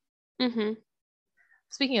Crane.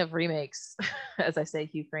 Speaking of remakes, as I say,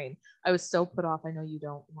 Hugh Crane, I was so put off. I know you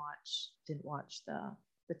didn't watch the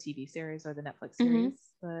TV series or the Netflix series,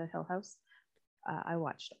 the Hill House. I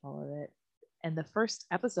watched all of it, and the first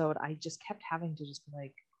episode, I just kept having to just be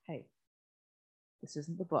like, "Hey, this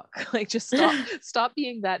isn't the book. Like, just stop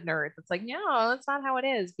being that nerd." It's like, no, that's not how it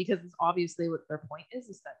is, because it's obviously what their point is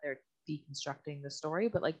that they're deconstructing the story.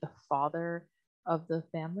 But like the father of the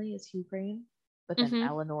family is Hugh Crane, but then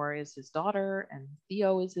Eleanor is his daughter, and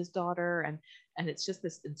Theo is his daughter, and it's just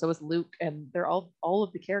this, and so is Luke, and they're all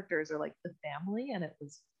of the characters are like the family, and it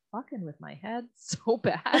was fucking with my head so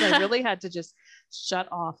bad. I really had to just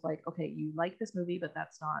shut off, like, okay, you like this movie, but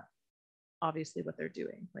that's not obviously what they're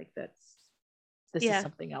doing. Like, this is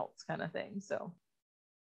something else, kind of thing. So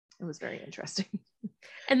it was very interesting.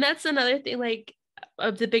 And that's another thing, like,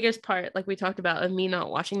 of the biggest part, like we talked about, of me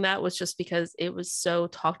not watching that was just because it was so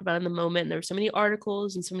talked about in the moment, and there were so many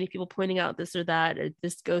articles and so many people pointing out this or that, or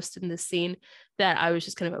this ghost in this scene, that I was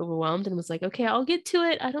just kind of overwhelmed and was like, okay, I'll get to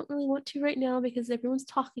it. I don't really want to right now because everyone's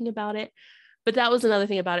talking about it. But that was another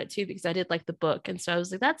thing about it too, because I did like the book, and so I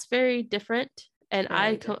was like, that's very different. And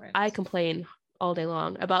I complain all day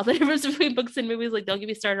long about the difference between books and movies. Like, don't get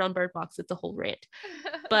me started on Bird Box. It's a whole rant.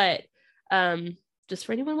 But just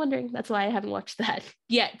for anyone wondering, that's why I haven't watched that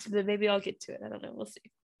yet, but maybe I'll get to it. I don't know. We'll see.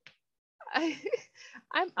 I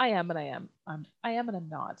am and I'm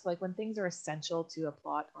not. Like, when things are essential to a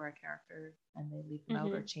plot or a character and they leave them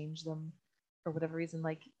out or change them for whatever reason,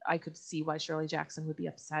 like, I could see why Shirley Jackson would be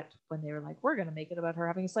upset when they were like, we're going to make it about her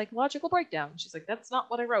having a psychological breakdown. She's like, that's not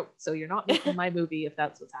what I wrote. So you're not making my movie if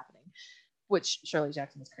that's what's happening. Which Shirley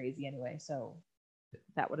Jackson was crazy anyway. So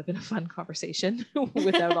that would have been a fun conversation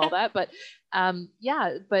without all that. But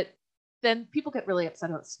but then people get really upset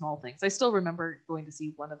about small things. I still remember going to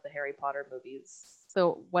see one of the Harry Potter movies.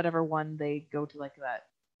 So whatever one they go to, like that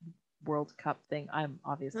World Cup thing. I'm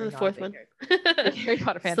obviously the not fourth a one. big Harry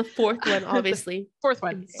Potter fan. It's the fourth one, obviously. Fourth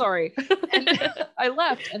one, sorry. And I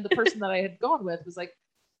left, and the person that I had gone with was like,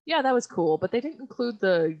 yeah, that was cool, but they didn't include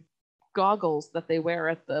the goggles that they wear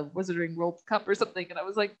at the Wizarding World Cup or something. And I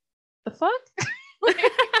was like, the fuck?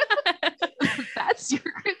 That's your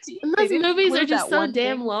critique. And those movies are just so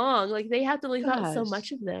damn long. Like, they have to leave out so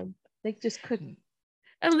much of them. They just couldn't.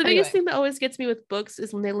 And the biggest thing that always gets me with books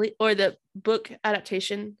is when they or the book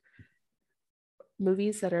adaptation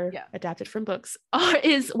movies that are adapted from books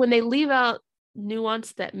is when they leave out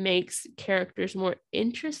nuance that makes characters more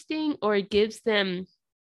interesting, or it gives them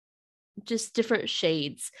just different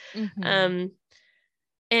shades.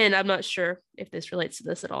 And I'm not sure if this relates to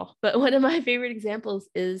this at all, but one of my favorite examples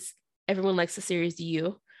is everyone likes the series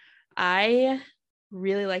You. I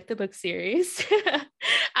really like the book series.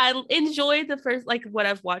 I enjoyed the first, like, what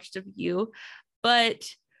I've watched of You, but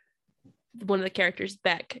one of the characters,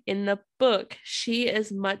 Beck, in the book, she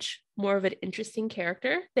is much more of an interesting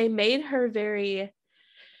character. They made her very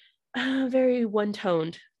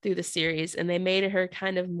one-toned through the series, and they made her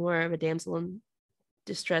kind of more of a damsel in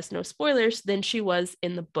distress, no spoilers, than she was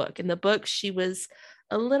in the book. In the book, she was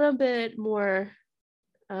a little bit more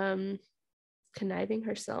conniving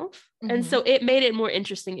herself. And so it made it more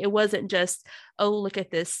interesting. It wasn't just, oh, look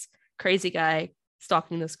at this crazy guy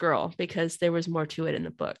stalking this girl, because there was more to it in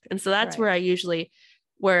the book. And so that's where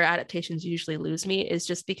where adaptations usually lose me, is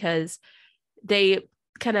just because they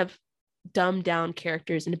kind of dumb down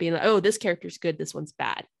characters into being like, oh, this character's good, this one's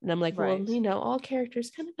bad. And I'm like, well, all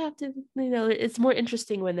characters kind of have to, it's more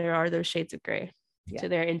interesting when there are those shades of gray to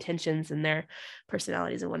their intentions and their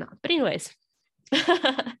personalities and whatnot. But anyways.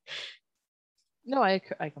 No, I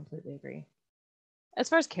completely agree. As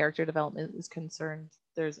far as character development is concerned,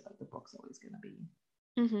 the book's always going to be.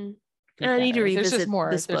 And I need to revisit there's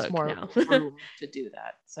more now. room to do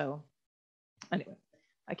that. So anyway,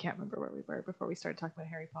 I can't remember where we were before we started talking about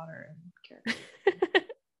Harry Potter and characters.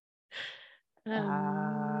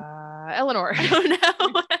 Eleanor.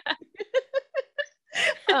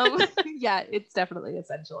 Oh no. Yeah, it's definitely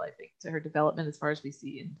essential, I think, to her development as far as we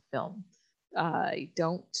see in film. I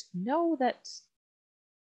don't know.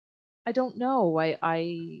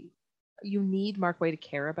 You need Mark Waid to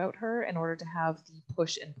care about her in order to have the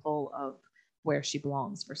push and pull of where she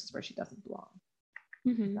belongs versus where she doesn't belong.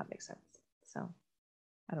 If that makes sense. So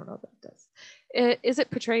I don't know if that does. Is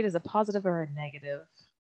it portrayed as a positive or a negative?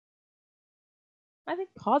 I think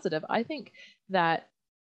positive. I think that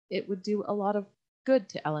it would do a lot of good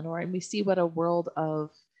to Eleanor, and we see what a world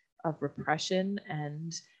of repression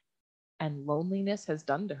and loneliness has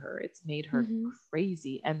done to her. It's made her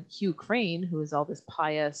crazy. And Hugh Crane, who is all this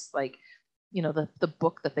pious, like, the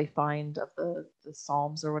book that they find of the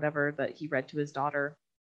Psalms or whatever that he read to his daughter,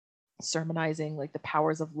 sermonizing like the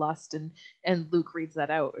powers of lust, and Luke reads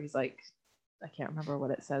that out. He's like, I can't remember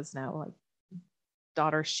what it says now, like,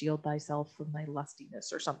 daughter, shield thyself from thy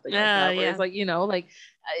lustiness or something like that. Where it's like,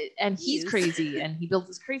 and he's crazy, and he builds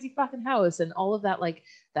this crazy fucking house, and all of that, like,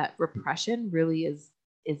 that repression really is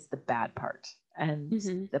the bad part, and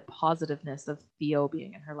the positiveness of Theo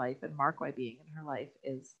being in her life and Mark Waid being in her life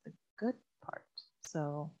is the good part.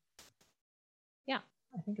 So yeah,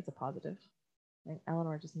 I think it's a positive. And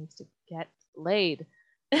Eleanor just needs to get laid,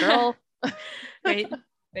 girl. Right.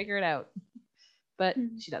 Figure it out. But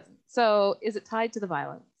she doesn't. So is it tied to the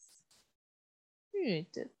violence?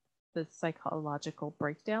 The psychological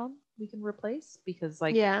breakdown we can replace, because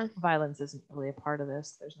violence isn't really a part of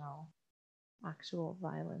this. There's no actual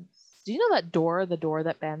violence. Do you know that the door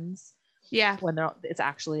that bends? Yeah. When it's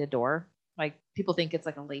actually a door. Like, people think it's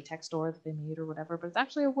like a latex door that they made or whatever, but it's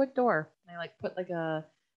actually a wood door. They like put like a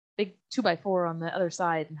big 2x4 on the other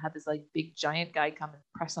side and had this like big giant guy come and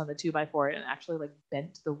press on the 2x4 and actually like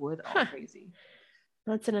bent the wood all crazy.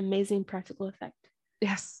 That's an amazing practical effect.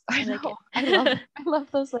 Yes, I know. I love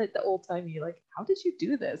those, like, the old timey, like, how did you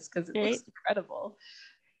do this? Because it looks incredible.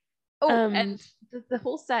 Oh, and the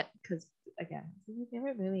whole set, because again, it's my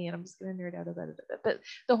favorite movie, and I'm just gonna nerd out about it a bit. But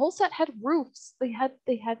the whole set had roofs.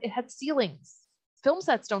 It had ceilings. Film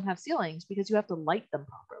sets don't have ceilings because you have to light them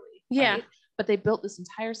properly. Yeah. Right? But they built this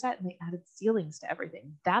entire set and they added ceilings to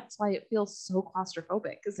everything. That's why it feels so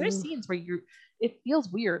claustrophobic. Because there's scenes where it feels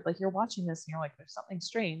weird. Like, you're watching this and you're like, there's something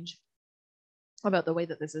strange about the way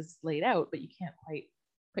that this is laid out, but you can't quite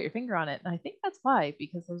put your finger on it. And I think that's why,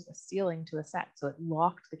 because there's a ceiling to a set, so it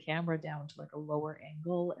locked the camera down to like a lower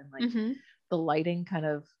angle, and like the lighting kind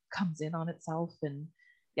of comes in on itself, and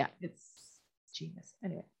yeah, it's genius.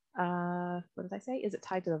 Anyway, what did I say? Is it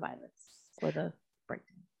tied to the violence or the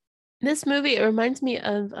breakdown? This movie, it reminds me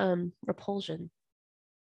of Repulsion.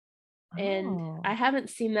 And I haven't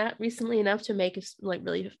seen that recently enough to make like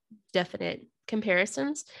really definite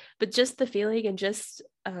comparisons, but just the feeling and just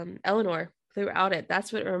Eleanor throughout it,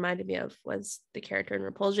 that's what it reminded me of, was the character in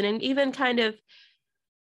Repulsion. And even kind of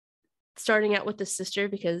starting out with the sister,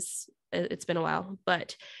 because it's been a while,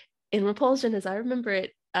 but in Repulsion, as I remember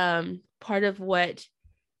it, part of what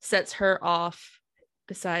sets her off,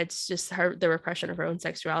 besides just the repression of her own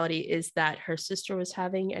sexuality, is that her sister was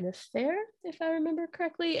having an affair, if I remember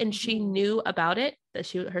correctly, and she knew about it, that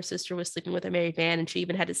her sister was sleeping with a married man, and she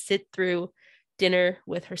even had to sit through dinner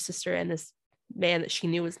with her sister and this man that she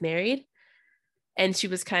knew was married, and she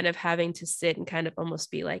was kind of having to sit and kind of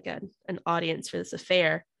almost be like an audience for this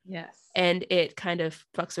affair. Yes. And it kind of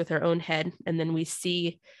fucks with her own head, and then we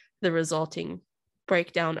see the resulting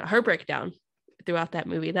breakdown throughout that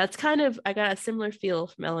movie. That's kind of, I got a similar feel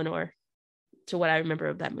from Eleanor to what I remember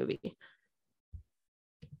of that movie.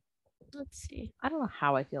 Let's see. I don't know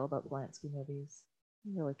how I feel about the Polanski movies.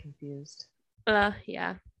 I'm really confused.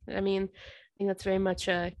 Yeah. I mean, I think that's very much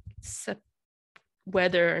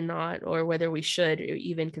whether or not, or whether we should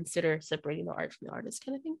even consider separating the art from the artist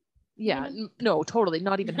kind of thing. Yeah, no, totally.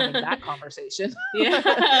 Not even having that conversation.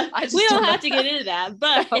 Yeah, we don't have to get into that,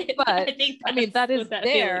 but, no, but I mean, that is that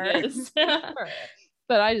there. Is. Sure.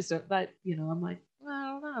 But I just don't, that, you know, I'm like, well,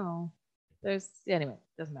 I don't know. Anyway,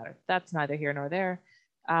 doesn't matter. That's neither here nor there.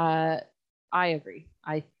 I agree.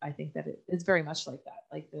 I think that it is very much like that,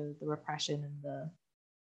 like the repression and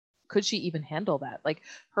could she even handle that? Like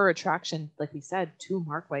her attraction, like we said, to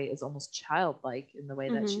Markway is almost childlike in the way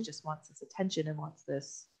that she just wants this attention and wants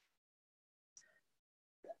this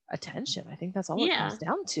attention. I think that's all it comes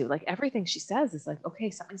down to. Like everything she says is like, okay,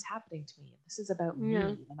 something's happening to me. This is about me,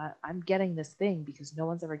 and I'm getting this thing because no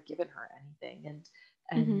one's ever given her anything.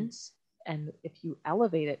 And if you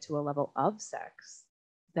elevate it to a level of sex,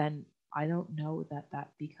 then I don't know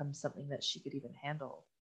that becomes something that she could even handle.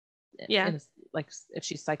 Yeah, like if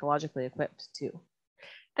she's psychologically equipped to.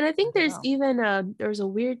 And I think there's a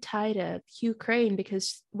weird tie to Hugh Crane,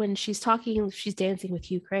 because when she's dancing with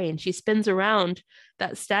Hugh Crane, she spins around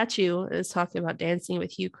that statue is talking about dancing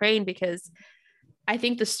with Hugh Crane, because I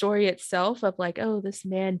think the story itself of like, oh, this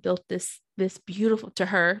man built this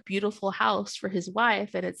beautiful house for his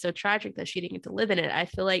wife, and it's so tragic that she didn't get to live in it. I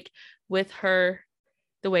feel like with her,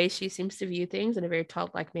 the way she seems to view things in a very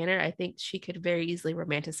childlike manner, I think she could very easily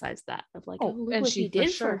romanticize that of like, look what he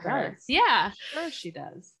did for her. Does. Yeah, sure she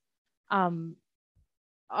does. 100%.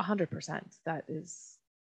 That is.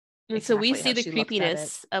 And so we see the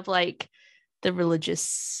creepiness of like the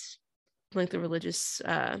religious, the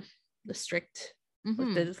strict,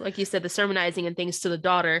 like you said, the sermonizing and things to the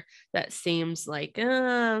daughter. That seems like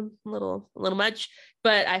a little much,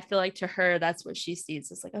 but I feel like to her, that's what she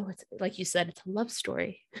sees. It's like, oh, it's like you said, it's a love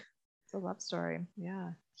story. It's a love story.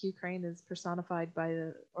 Yeah. Hugh Crane is personified by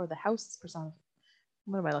the house is personified.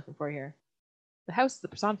 What am I looking for here? The house is the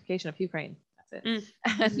personification of Hugh Crane. That's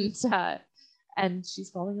it. And she's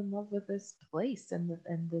falling in love with this place and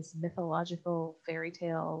this mythological fairy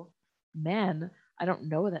tale man. I don't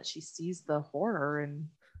know that she sees the horror and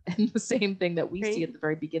the same thing that we see at the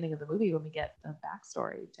very beginning of the movie when we get a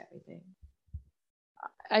backstory to everything.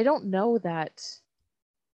 I don't know that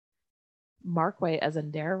Markway as a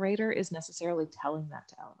narrator is necessarily telling that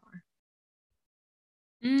to Eleanor.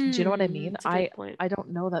 Do you know what I mean? I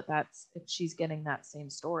don't know that's if she's getting that same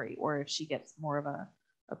story, or if she gets more of a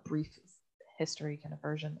brief history kind of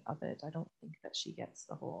version of it. I don't think that she gets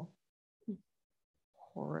the whole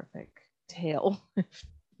horrific tale.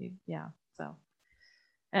 Yeah. So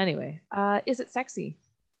anyway, is it sexy?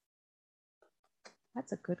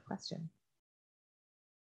 That's a good question.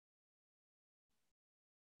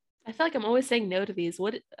 I feel like I'm always saying no to these.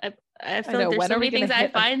 I feel like there's so many things I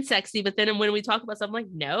find sexy, but then when we talk about something, I'm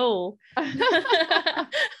like, no.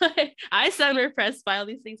 I sound repressed by all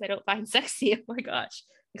these things I don't find sexy. Oh my gosh.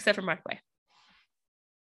 Except for Markway.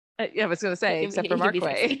 Yeah, I was going to say, except for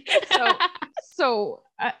Markway. So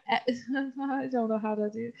I don't know how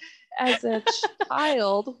to do. As a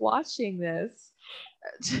child watching this,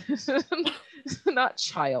 not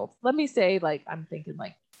child, let me say, like, I'm thinking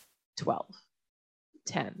like 12,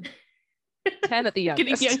 10 at the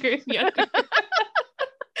youngest. Getting younger and younger.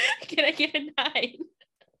 Can I get a 9?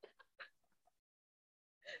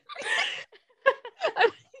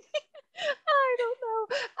 I don't know.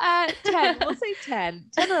 10. We'll say 10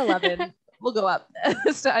 or 11. We'll go up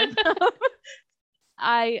this time.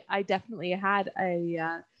 I definitely had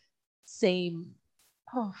a same.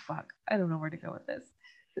 Oh fuck! I don't know where to go with this.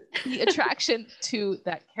 The attraction to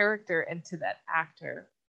that character and to that actor,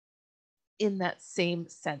 in that same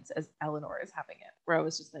sense as Eleanor is having it, where I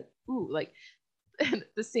was just like, ooh, like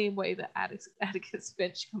the same way that Atticus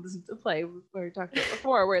Finch comes into play, where we talked about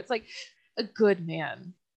before, where it's like a good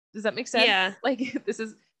man. Does that make sense? Yeah. Like this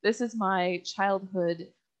is my childhood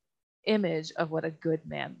image of what a good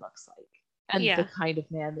man looks like, and the kind of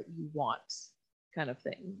man that you want, kind of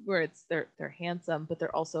thing, where it's they're handsome, but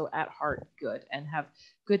they're also at heart good and have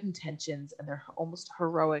good intentions, and they're almost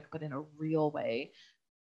heroic, but in a real way.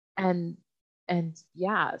 And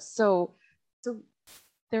yeah, so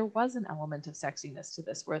there was an element of sexiness to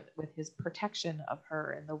this with his protection of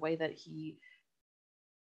her and the way that he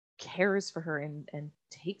cares for her and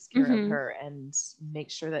takes care of her and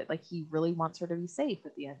makes sure that like he really wants her to be safe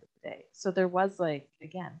at the end of the day. So there was like,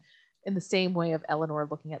 again, in the same way of Eleanor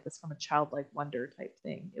looking at this from a childlike wonder type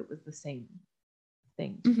thing, it was the same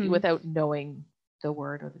thing without knowing the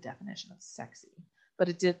word or the definition of sexy. But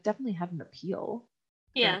it did definitely have an appeal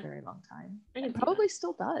for a very long time. It probably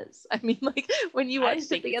still does. I mean, like when you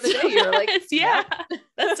watched it the other day, you were like, yeah,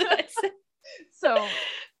 that's what I said. So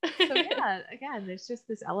yeah, again, there's just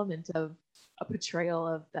this element of a portrayal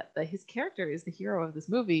of that his character is the hero of this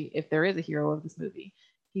movie. If there is a hero of this movie,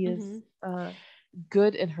 he is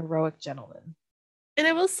good and heroic gentleman. And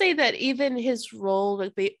I will say that even his role,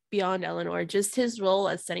 like beyond Eleanor, just his role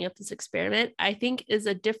as setting up this experiment, I think is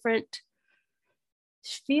a different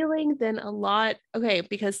feeling than a lot. Okay,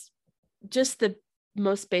 because just the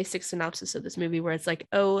most basic synopsis of this movie, where it's like,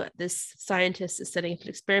 oh, this scientist is setting up an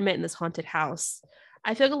experiment in this haunted house.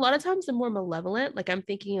 I feel like a lot of times they're more malevolent. Like I'm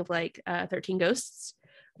thinking of like 13 Ghosts,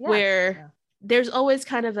 Yes. where there's always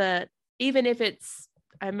kind of a, even if it's,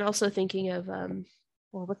 I'm also thinking of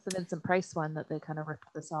well, what's the Vincent Price one that they kind of ripped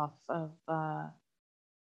this off of?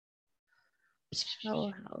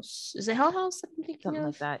 Hell House. Is it Hell House? I'm thinking something of?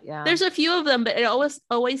 like that. Yeah. There's a few of them, but it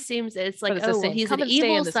always seems that it's like, it's oh, well, he's an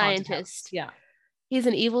evil scientist. Yeah. He's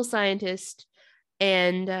an evil scientist,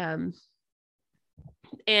 and they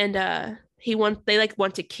want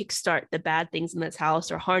to kickstart the bad things in this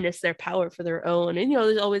house or harness their power for their own. And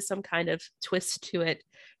there's always some kind of twist to it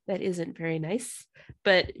that isn't very nice.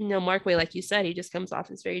 But Mark Waid, like you said, he just comes off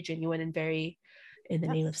as very genuine and very in the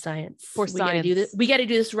name of science. For we science. Gotta do this. We got to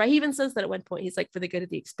do this right. He even says that at one point. He's like, for the good of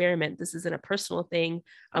the experiment. This isn't a personal thing.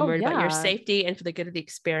 I'm worried about your safety and for the good of the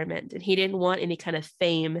experiment. And he didn't want any kind of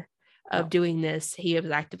fame of doing this. He was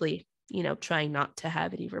actively, trying not to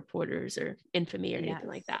have any reporters or infamy or anything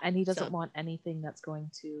like that. And he doesn't want anything that's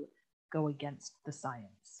going to go against the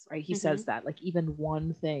science, right? He says that, like, even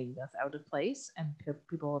one thing that's out of place and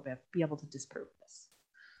people will be able to disprove this.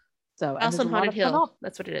 So House on Haunted Hill.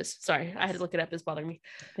 That's what it is. Sorry, I had to look it up. It's bothering me.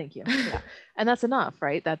 Thank you. Yeah. And that's enough,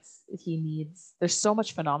 right? There's so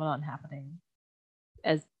much phenomenon happening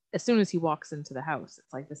as soon as he walks into the house.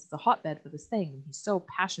 It's like, this is a hotbed for this thing. And he's so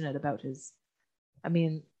passionate about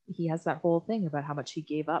he has that whole thing about how much he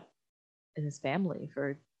gave up in his family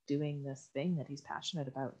for doing this thing that he's passionate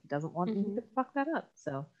about. He doesn't want anything to fuck that up.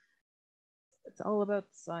 So it's all about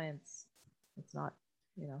science. It's not,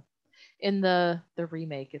 in the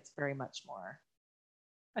remake, it's very much more.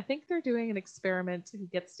 I think they're doing an experiment. Who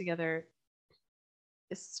gets together?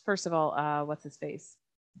 First of all, what's his face?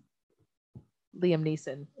 Liam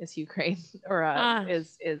Neeson is Hugh Crane, or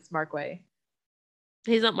is Mark Waid.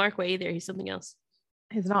 He's not Mark Waid either. He's something else.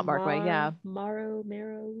 He's not Mark Waid. Yeah. Marrow.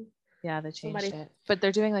 Yeah, they changed it. But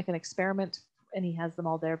they're doing like an experiment, and he has them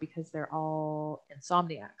all there because they're all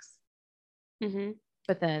insomniacs. Mm-hmm.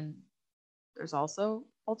 But then there's also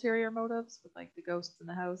ulterior motives with like the ghosts in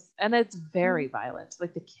the house, and it's very violent.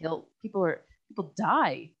 Like people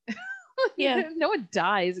die. Yeah. No one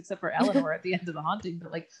dies except for Eleanor at the end of the haunting,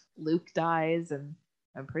 but like Luke dies, and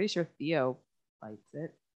I'm pretty sure Theo fights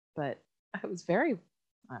it. But it was very,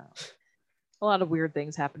 I don't know. A lot of weird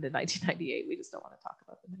things happened in 1998. We just don't want to talk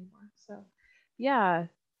about them anymore. So, yeah.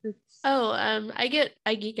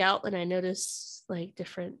 I geek out when I notice like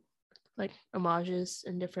different like homages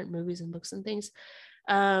in different movies and books and things.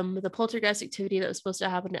 The poltergeist activity that was supposed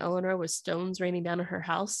to happen to Eleanor was stones raining down on her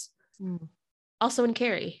house. Also in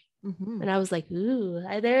Carrie. And I was like, ooh,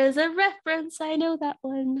 there's a reference. I know that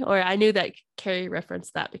one. Or I knew that Carrie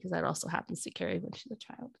referenced that because that also happens to Carrie when she's a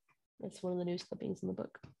child. It's one of the news clippings in the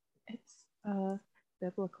book. It's a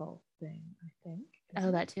biblical thing, I think.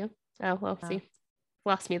 Oh, that too? Oh, well, see.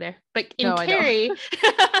 Lost me there. But in no, Carrie...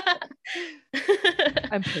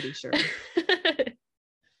 I'm pretty sure.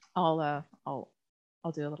 I'll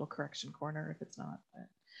do a little correction corner if it's not.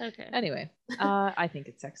 But okay. Anyway, I think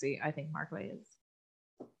it's sexy. I think Mark Waid is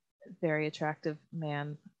a very attractive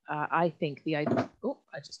man. I think the idea. Oh,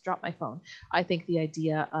 I just dropped my phone. I think the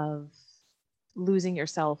idea of losing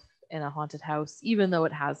yourself in a haunted house, even though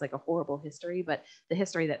it has like a horrible history, but the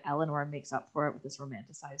history that Eleanor makes up for it with this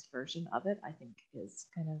romanticized version of it, I think is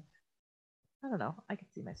kind of, I don't know, I could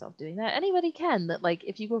see myself doing that. Anybody can. That, like,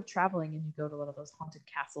 if you go traveling and you go to one of those haunted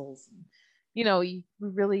castles, and, you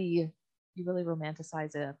really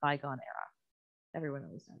romanticize a bygone era. Everyone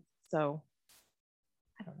always does. So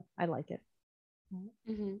I don't know. I like it.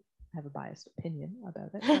 I have a biased opinion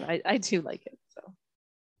about it, but I do like it. So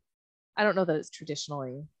I don't know that it's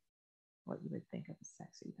traditionally what you would think of as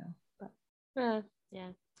sexy, though. But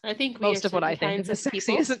yeah, I think most of what I think of as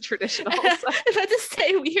sexy isn't traditional. So. I was about to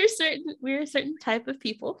say we're a certain type of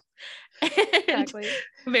people, exactly,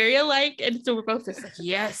 very alike, and so we're both just like,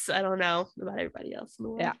 yes. I don't know about everybody else in the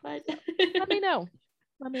world. Yeah, but... Let me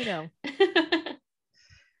know.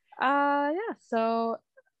 Yeah. So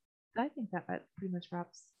I think that pretty much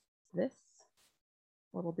wraps this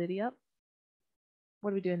little ditty up.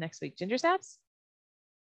 What are we doing next week? Ginger snaps?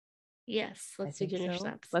 Yes, let's do ginger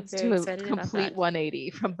snaps. Let's do a complete 180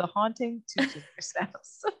 from the haunting to ginger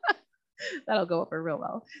snaps. That'll go over real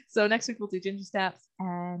well. So next week we'll do ginger snaps,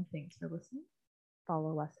 and thanks for listening.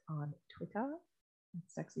 Follow us on Twitter,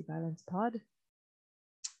 Sexy Violence Pod,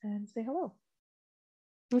 and say hello.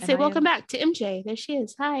 And say welcome back to MJ. There she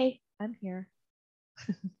is. Hi. I'm here.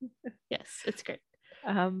 Yes, it's great.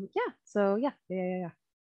 So yeah.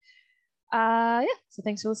 So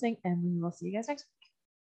thanks for listening, and we will see you guys next week.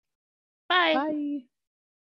 Bye. Bye.